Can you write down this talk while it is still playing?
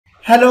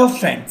Hello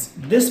friends,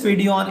 this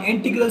video on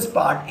integrals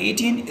part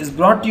 18 is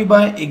brought to you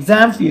by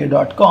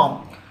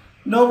examfear.com.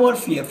 No more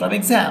fear from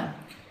exam.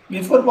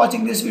 Before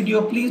watching this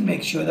video, please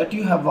make sure that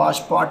you have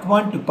watched part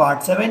 1 to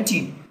part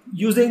 17.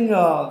 Using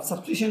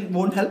substitution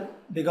won't help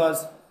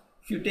because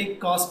if you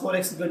take cos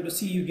 4x equal to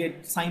c, you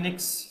get sin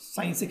x,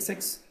 sin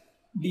 6x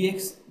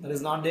dx, that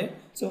is not there.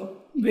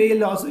 So we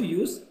will also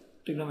use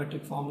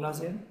trigonometric formulas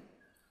here.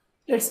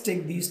 Let's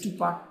take these two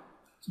parts.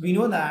 So we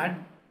know that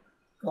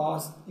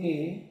cos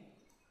A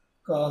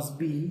cos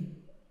B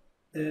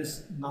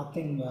is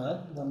nothing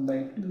but 1 by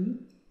 2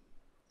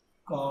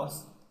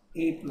 cos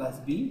A plus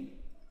B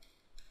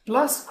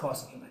plus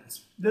cos A minus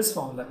B. This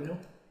formula we know.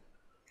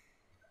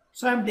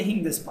 So I am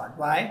taking this part.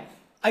 Why?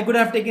 I could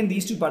have taken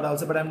these two parts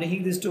also, but I am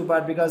taking these two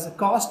parts because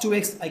cos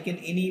 2x I can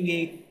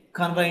anyway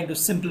convert into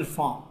simple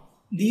form.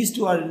 These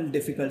two are a little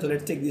difficult, so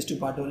let's take these two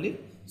parts only.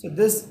 So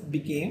this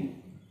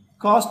became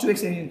cos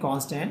 2x in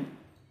constant,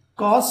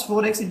 cos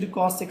 4x into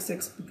cos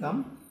 6x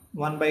become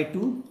 1 by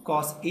 2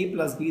 cos A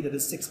plus B, that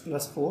is 6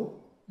 plus 4,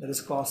 that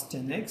is cos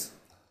 10x,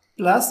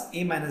 plus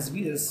A minus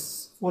B, that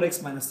is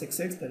 4x minus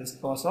 6x, that is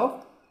cos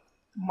of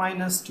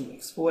minus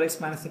 2x. 4x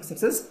minus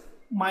 6x is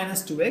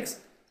minus 2x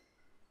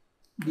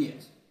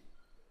dx.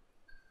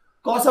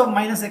 Cos of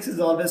minus x is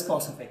always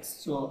cos of x.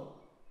 So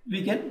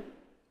we can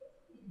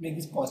make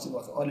this positive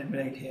also. Or let me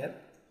write here.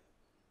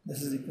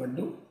 This is equal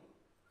to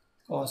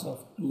cos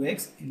of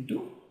 2x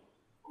into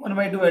 1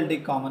 by 2, I will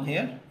take common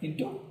here,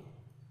 into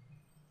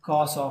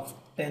cos of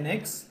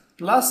 10x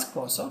plus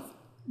cos of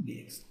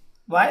dx.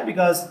 Why?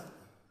 Because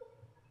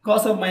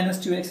cos of minus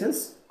 2x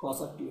is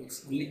cos of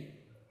 2x only.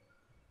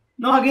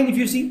 Now again, if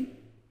you see,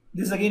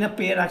 this is again a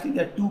pair. Actually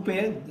there are two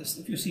pairs. This,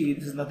 if you see,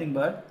 this is nothing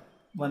but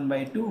 1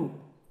 by 2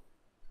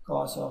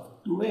 cos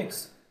of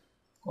 2x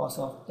cos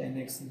of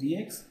 10x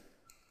dx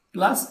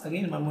plus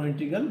again one more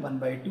integral 1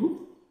 by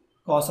 2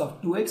 cos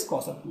of 2x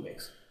cos of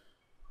 2x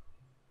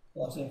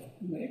cos of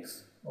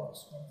 2x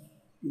cos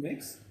of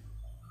 2x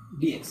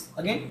dx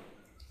again.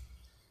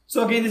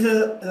 So again this is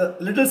a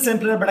little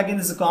simpler, but again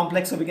this is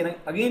complex, so we can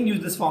again use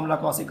this formula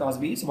cos A cos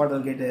B. So what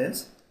we'll get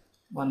is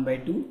 1 by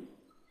 2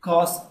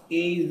 cos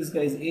A, this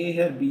guy is A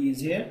here, B is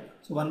here,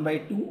 so 1 by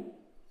 2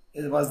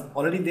 it was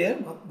already there,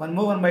 one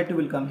more 1 by 2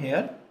 will come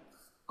here,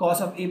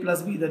 cos of A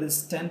plus B, that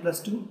is 10 plus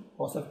 2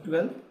 cos of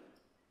 12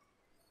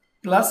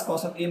 plus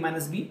cos of A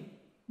minus B,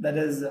 that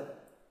is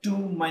 2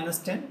 minus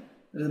 10,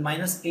 that is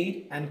minus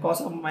 8, and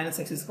cos of minus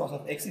x is cos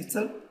of x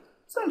itself.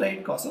 So I'll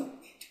write cos of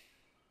 8,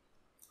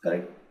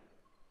 correct,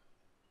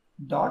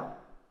 dot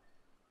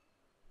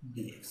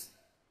dx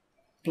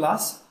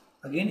plus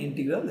again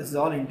integral, this is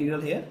all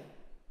integral here,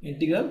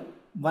 integral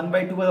 1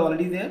 by 2 was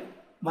already there,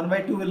 1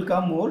 by 2 will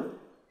come more,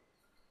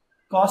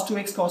 cos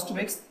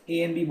 2x,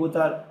 a and b both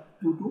are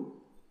 2,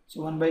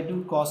 so 1 by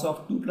 2 cos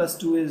of 2 plus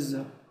 2 is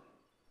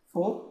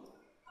 4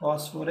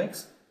 cos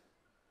 4x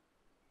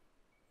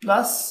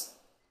plus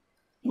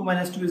 2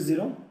 minus 2 is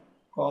 0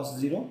 cos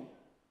 0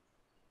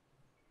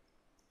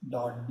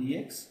 dot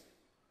dx,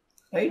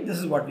 right? This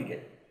is what we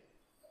get.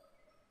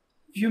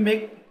 If you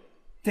make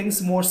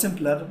things more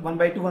simpler, 1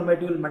 by 2 will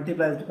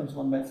multiply, it becomes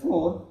 1 by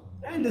 4,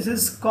 and this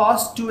is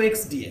cos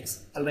 2x dx.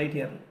 I'll write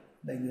here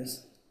like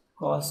this,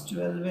 cos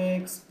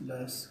 12x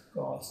plus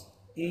cos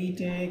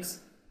 8x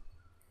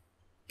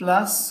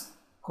plus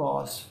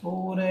cos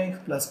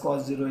 4x plus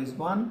cos 0 is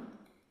 1,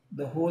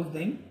 the whole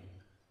thing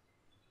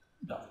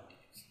dot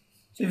dx.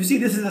 So if you see,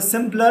 this is a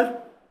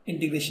simpler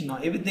integration now.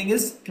 Everything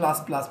is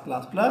plus plus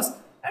plus plus,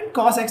 and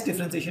cos x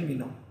differentiation we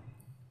know,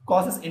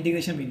 cos x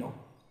integration we know.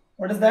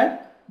 What is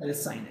that? That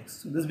is sin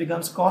x. So this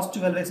becomes cos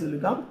 12x will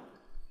become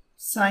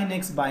sin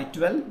x by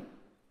 12.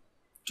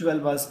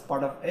 12 was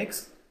part of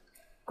x.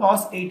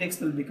 Cos 8x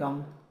will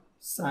become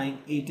sin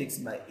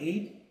 8x by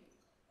 8.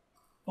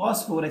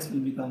 Cos 4x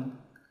will become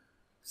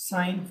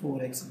sin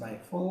 4x by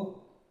 4,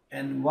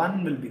 and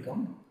 1 will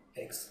become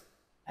x,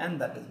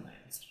 and that is my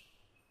answer.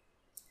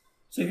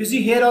 So if you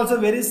see here also,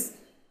 very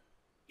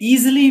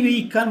easily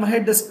we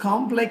convert this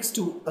complex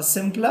to a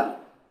simpler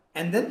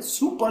and then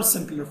super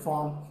simpler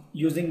form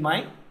using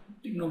my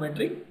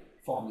trigonometric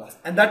formulas,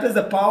 and that is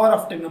the power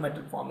of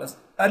trigonometric formulas.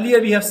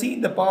 Earlier we have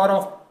seen the power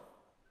of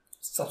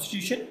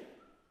substitution,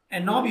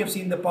 and now we have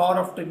seen the power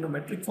of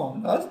trigonometric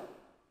formulas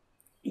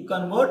to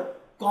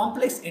convert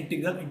complex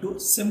integral into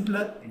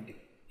simpler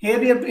integral. Here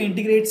we have to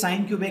integrate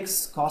sin cube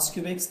x cos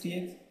cube x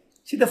dx.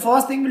 See, the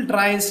first thing we'll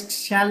try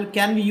is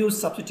can we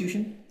use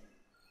substitution?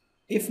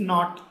 If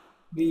not,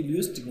 we will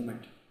use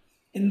trigonometry.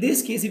 In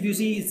this case, if you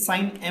see, it's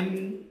sin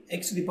m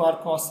x to the power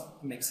cos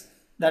mx,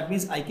 that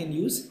means I can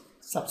use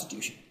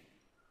substitution,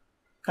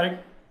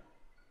 correct?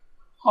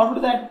 How to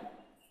do that?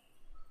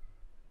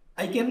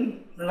 I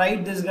can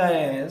write this guy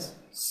as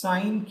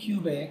sin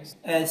cube x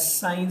as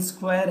sin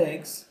square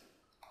x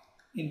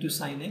into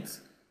sin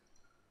x,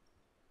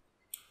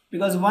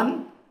 because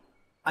 1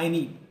 I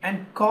need,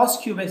 and cos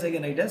cube x I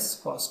can write as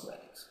cos square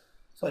x,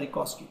 sorry,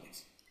 cos cube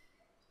x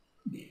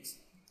dx.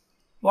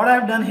 What I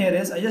have done here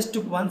is I just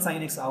took one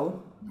sin x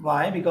out.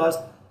 Why? Because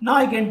now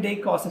I can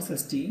take cos x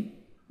as t,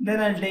 then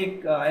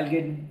I'll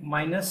get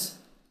minus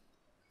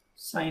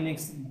sin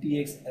x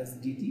dx as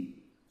dt.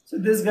 So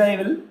this guy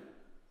will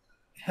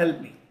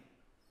help me.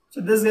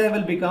 So this guy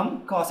will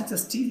become cos x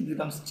as t, it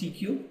becomes t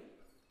cube.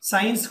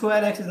 Sin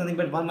square x is nothing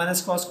but 1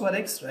 minus cos square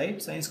x,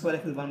 right? Sin square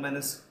x is 1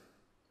 minus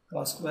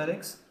cos square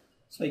x.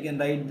 So I can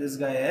write this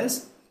guy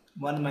as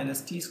 1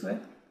 minus t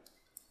square.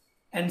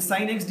 And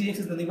sin x dx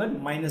is nothing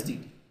but minus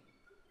dt.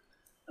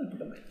 I'll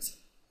put a minus.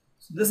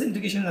 So this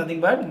integration is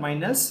nothing but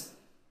minus,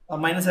 or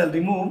minus I'll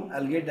remove,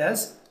 I'll get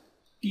as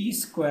t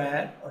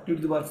square or 2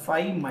 to the power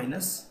 5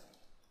 minus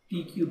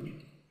t cube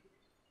dt.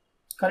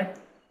 Correct?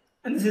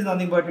 And this is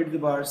nothing but 2 to the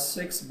power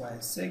 6 by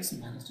 6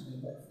 minus 2 to the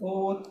power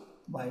 4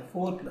 by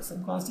 4 plus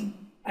some constant.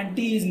 And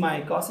t is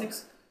my cos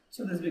x.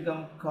 So this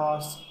becomes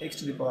cos x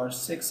to the power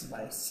 6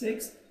 by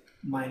 6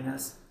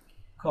 minus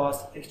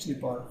cos x to the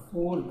power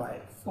 4 by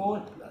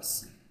 4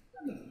 plus.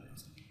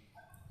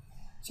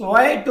 So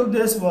why I took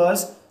this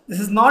was, this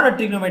is not a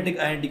trigonometric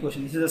identity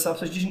question, this is a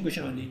substitution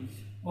question only.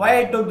 Why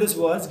I took this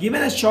was,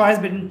 given a choice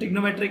between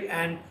trigonometric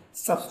and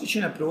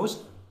substitution approach,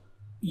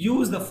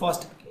 use the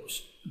first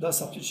approach, the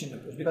substitution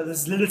approach, because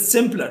it's a little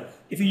simpler.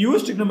 If you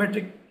use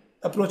trigonometric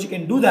approach, you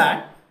can do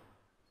that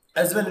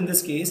as well. In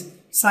this case,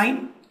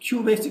 sin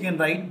cube x you can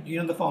write, you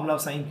know the formula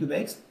of sin cube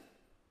x.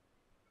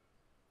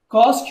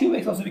 Cos cube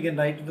x also we can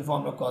write the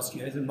formula of cos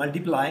cube x and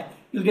multiply.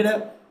 You'll get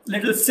a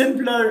little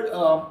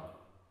simpler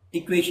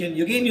equation.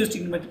 You again use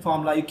trigonometric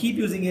formula, you keep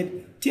using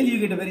it till you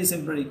get a very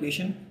simple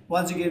equation.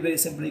 Once you get a very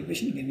simple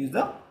equation, you can use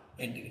the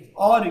integral,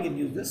 or you can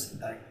use this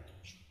direct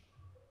integration.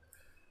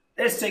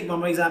 Let's take one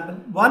more example.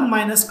 1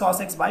 minus cos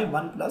x by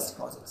 1 plus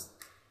cos x.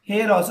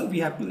 Here also we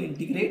have to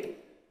integrate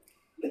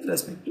with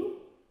respect to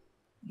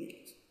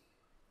dx.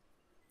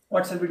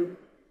 What shall we do?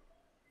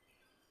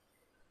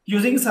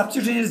 Using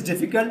substitution is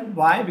difficult.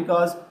 Why?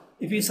 Because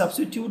if we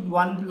substitute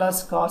 1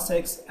 plus cos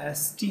x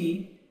as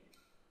t,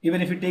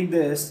 even if you take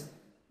this,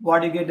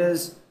 what you get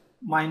is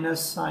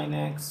minus sin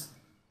x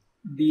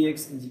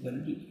dx is equal to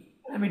dt.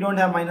 And we don't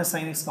have minus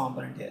sin x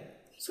component here.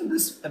 So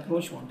this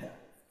approach won't have.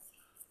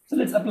 So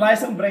let's apply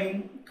some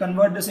brain,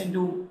 convert this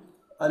into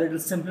a little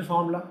simple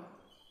formula.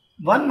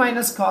 1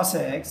 minus cos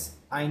x,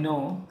 I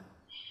know,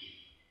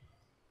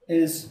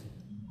 is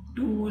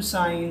 2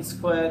 sin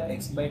square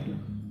x by 2.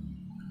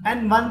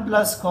 And 1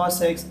 plus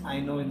cos x, I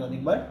know is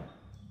nothing but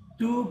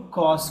 2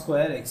 cos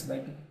square x by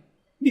 2.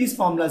 These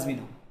formulas we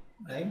know,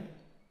 right?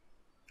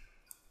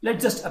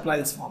 Let's just apply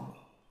this formula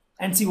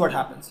and see what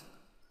happens.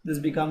 This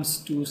becomes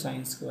 2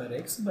 sin square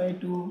x by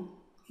 2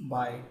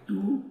 by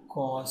 2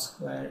 cos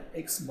square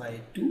x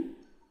by 2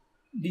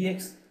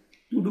 dx.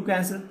 2 to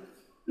cancel.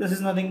 This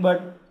is nothing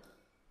but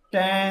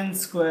tan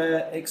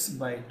square x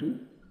by 2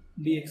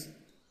 dx.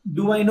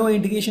 Do I know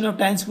integration of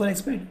tan square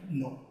x by 2?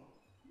 No.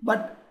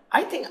 But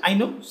I think I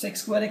know sec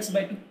square x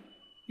by 2.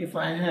 If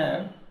I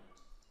have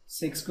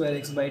sec square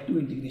x by 2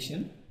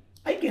 integration,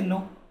 I can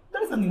know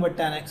that is nothing but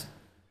tan x.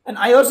 And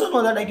I also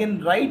know that I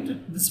can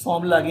write this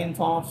formula again in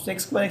form of sec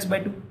square x by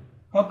 2.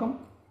 How come?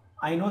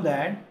 I know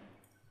that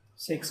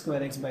sec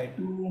square x by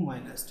 2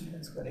 minus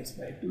tan square x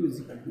by 2 is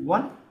equal to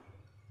 1.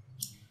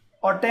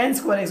 Or tan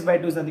square x by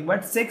 2 is nothing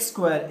but sec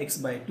square x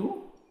by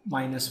 2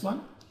 minus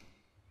 1.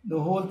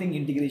 The whole thing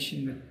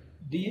integration with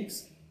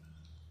dx.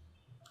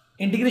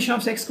 Integration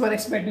of sec square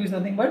x by 2 is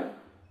nothing but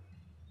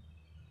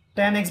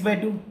tan x by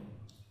 2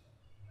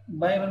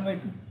 by 1 by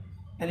 2.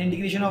 And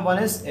integration of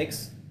 1 is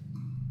x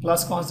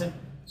plus constant.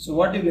 So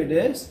what you get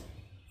is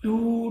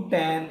 2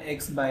 tan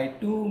x by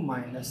 2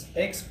 minus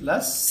x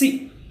plus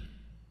c.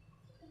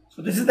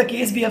 So this is the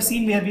case we have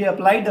seen where we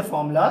applied the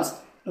formulas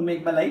to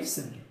make my life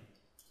simple.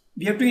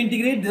 We have to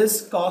integrate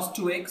this cos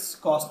 2x,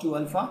 cos 2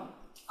 alpha,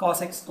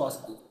 cos x, cos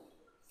alpha.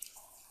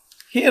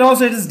 Here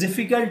also it is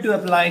difficult to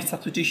apply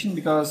substitution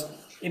because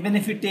even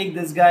if you take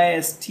this guy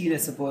as t,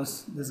 let's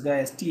suppose this guy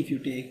as t, if you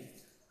take,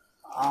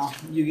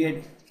 you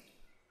get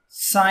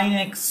sin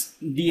x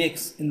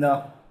dx in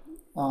the,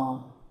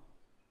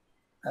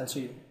 I'll show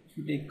you. If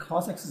you take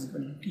cos x is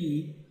equal to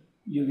t,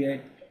 you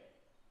get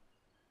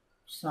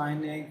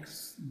sin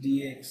x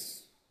dx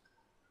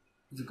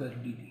is equal to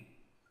dt.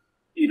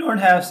 You don't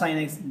have sin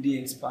x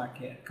dx part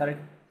here,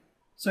 correct?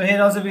 So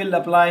here also we will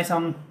apply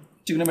some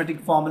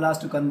trigonometric formulas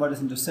to convert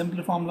this into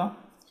simple formula.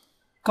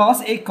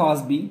 Cos a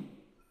cos b.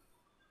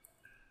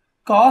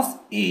 Cos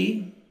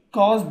a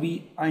cos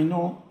b I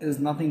know is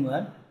nothing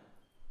but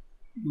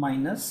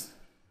minus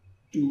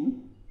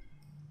 2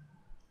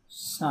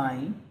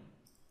 sin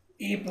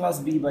a plus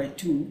b by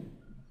 2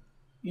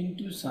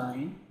 into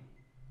sin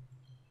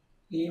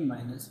a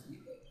minus b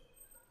by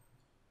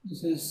 2.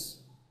 This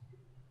is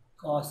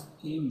cos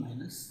a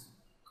minus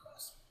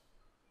cos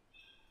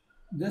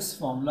b. This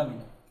formula we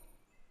know,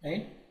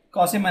 right?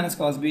 Cos a minus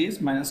cos b is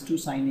minus 2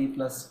 sin a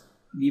plus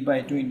b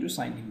by 2 into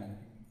sin a minus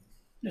b.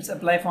 Let's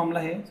apply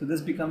formula here. So this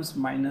becomes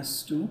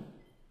minus 2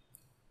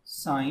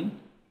 sin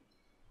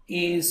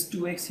a is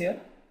 2x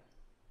here,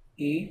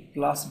 a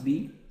plus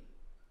b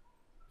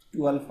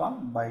 2 alpha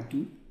by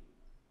 2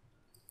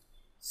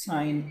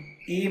 sin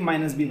a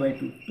minus b by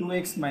 2,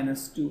 2x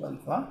minus 2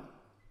 alpha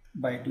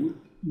by 2,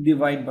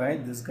 divide by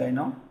this guy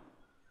now,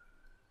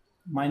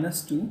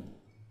 minus 2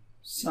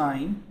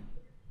 sine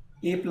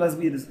a plus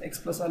b, this is x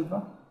plus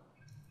alpha,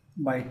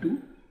 by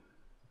 2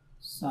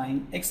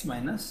 sine x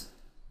minus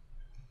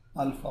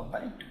alpha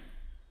by 2.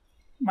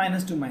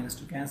 Minus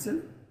 2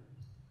 cancel,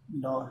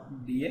 dot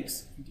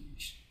dx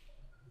integration.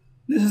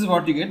 This is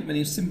what you get when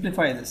you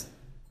simplify this.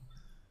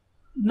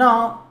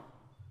 Now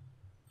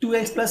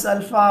 2x plus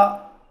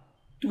alpha,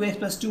 2x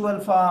plus 2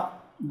 alpha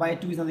by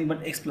 2 is nothing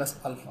but x plus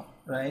alpha,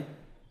 right?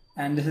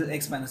 And this is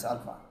x minus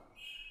alpha.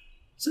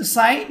 So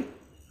sine,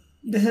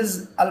 this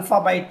is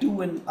alpha by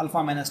 2 and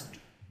alpha minus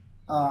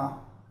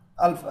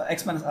alpha,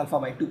 x minus alpha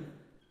by 2,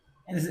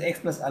 and this is x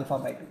plus alpha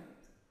by 2.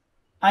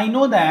 I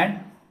know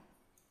that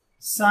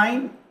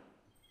sine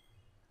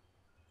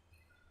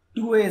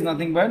 2a is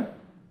nothing but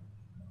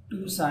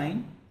 2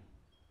 sine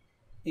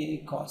a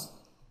cos.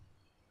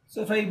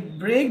 So if I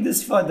break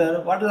this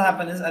further, what will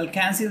happen is I'll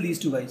cancel these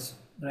two guys,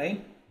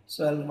 right?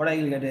 So what I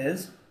will get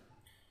is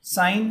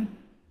sine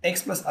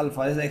x plus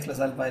alpha, this is x plus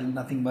alpha, is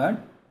nothing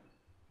but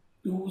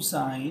 2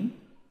 sine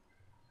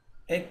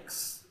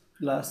x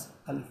plus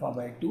alpha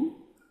by 2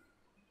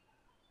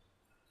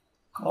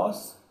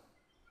 cos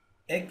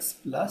x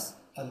plus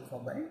alpha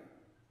by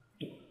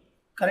 2.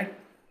 Correct?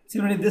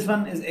 Similarly, this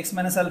one is x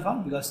minus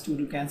alpha because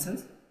 2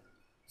 cancels.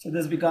 So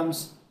this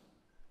becomes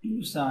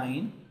 2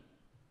 sine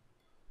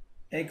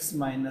x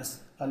minus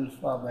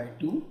alpha by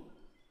 2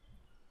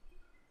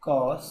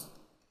 cos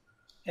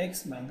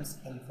x minus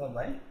alpha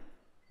by 2.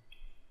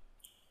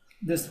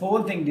 This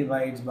whole thing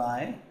divides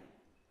by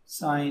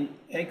sine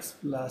x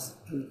plus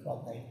alpha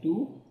by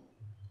 2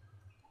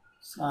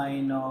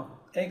 sine of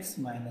x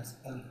minus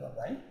alpha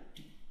by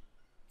 2.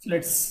 So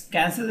let's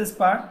cancel this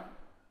part.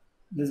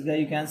 This guy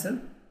you cancel,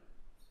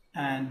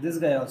 and this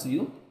guy also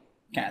you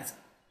cancel.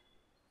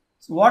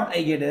 So what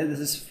I get is, this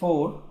is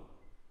 4.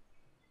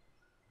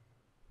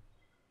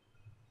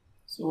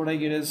 So what I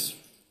get is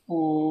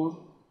 4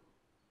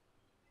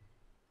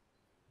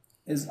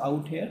 is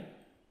out here.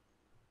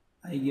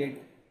 I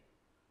get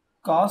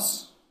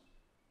cos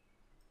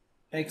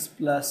x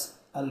plus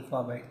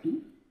alpha by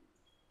 2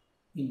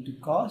 into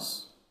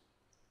cos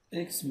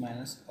x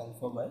minus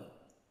alpha by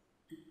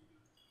 2.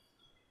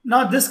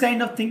 Now this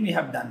kind of thing we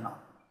have done now.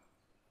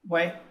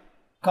 Why?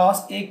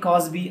 Cos A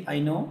cos B, I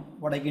know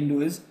what I can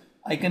do is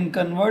I can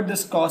convert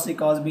this cos A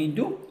cos B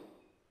into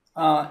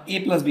A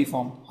plus B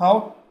form.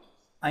 How?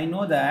 I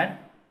know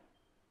that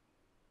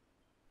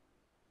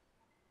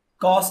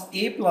cos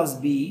A plus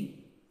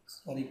B,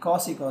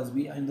 cos A cos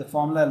B, and the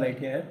formula right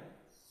here,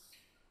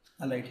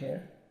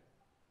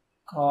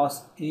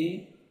 cos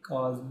A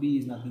cos B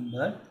is nothing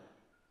but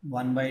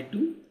 1 by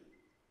 2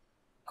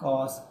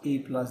 cos A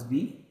plus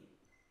B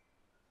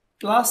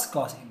plus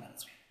cos A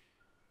minus B.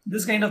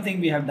 This kind of thing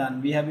we have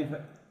done. We have,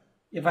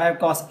 if I have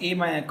cos A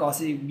minus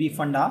cos A B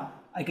funda,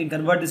 I can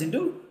convert this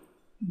into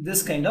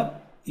this kind of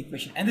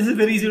equation, and this is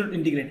very easy to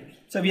integrate.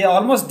 So we are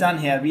almost done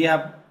here. We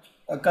have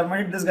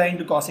converted this guy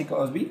into cos A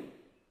cos B,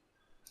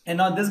 and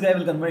now this guy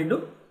will convert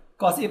into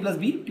cos A plus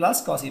B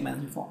plus cos A minus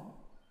B form.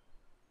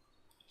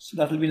 So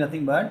that will be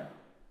nothing but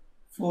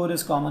 4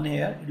 is common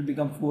here. It will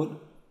become 4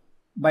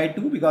 by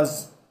 2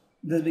 because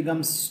this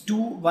becomes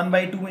 1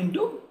 by 2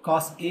 into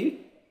cos A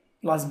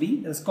plus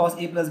B. This cos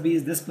A plus B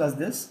is this plus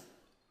this.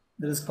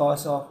 There is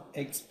cos of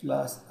x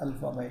plus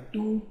alpha by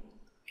 2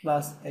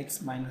 plus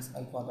x minus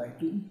alpha by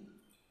 2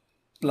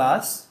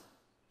 plus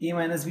A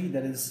minus B,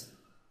 that is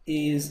A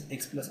is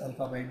x plus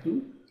alpha by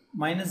 2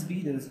 minus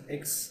B, that is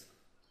x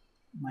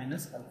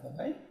minus alpha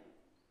by 2.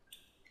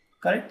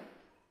 Correct?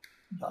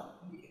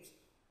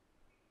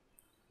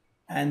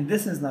 And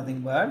this is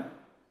nothing but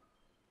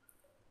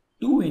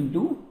 2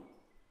 into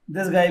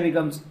this guy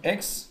becomes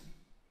x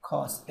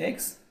cos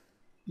x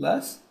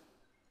plus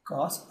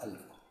cos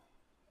alpha,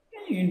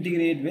 and you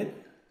integrate with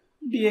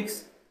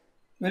dx.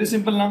 Very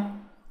simple now.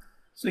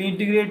 So you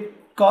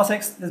integrate cos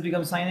x, this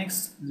becomes sin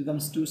x, this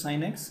becomes 2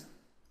 sin x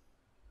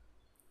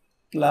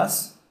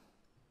plus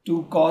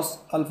 2 cos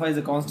alpha is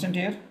a constant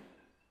here.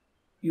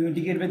 You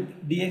integrate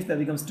with dx, that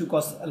becomes 2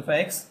 cos alpha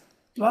x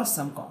plus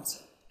some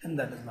constant, and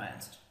that is my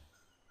answer.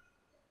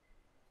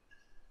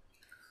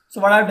 So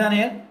what I've done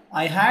here,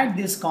 I had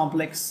this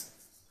complex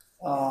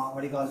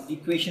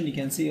equation, you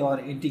can say, or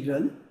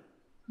integral.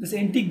 This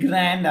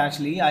integrand,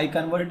 actually I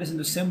converted this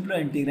into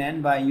simpler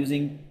integrand by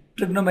using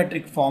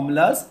trigonometric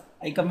formulas.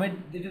 I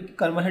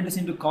converted this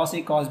into cos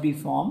A cos B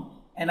form,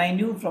 and I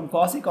knew from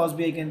cos A cos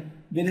B I can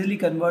very easily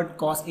convert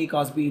cos A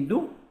cos B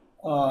into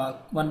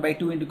 1 by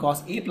 2 into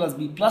cos A plus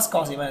B plus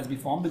cos A minus B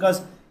form,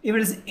 because if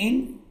it is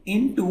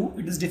into,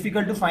 it is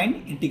difficult to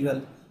find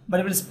integral, but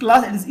if it is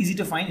plus, it is easy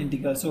to find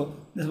integral. So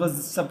this was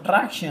the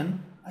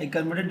subtraction, I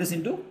converted this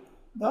into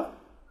the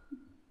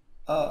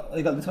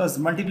this was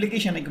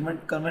multiplication, I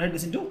converted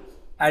this into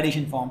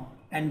addition form,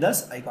 and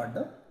thus I got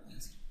the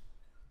answer.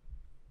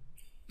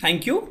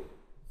 Thank you.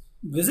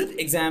 Visit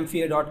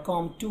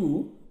examfear.com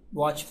to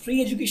watch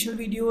free educational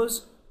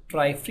videos,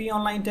 try free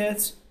online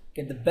tests,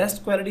 get the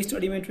best quality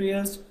study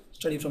materials,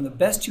 study from the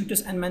best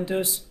tutors and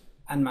mentors,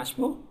 and much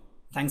more.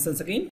 Thanks once again.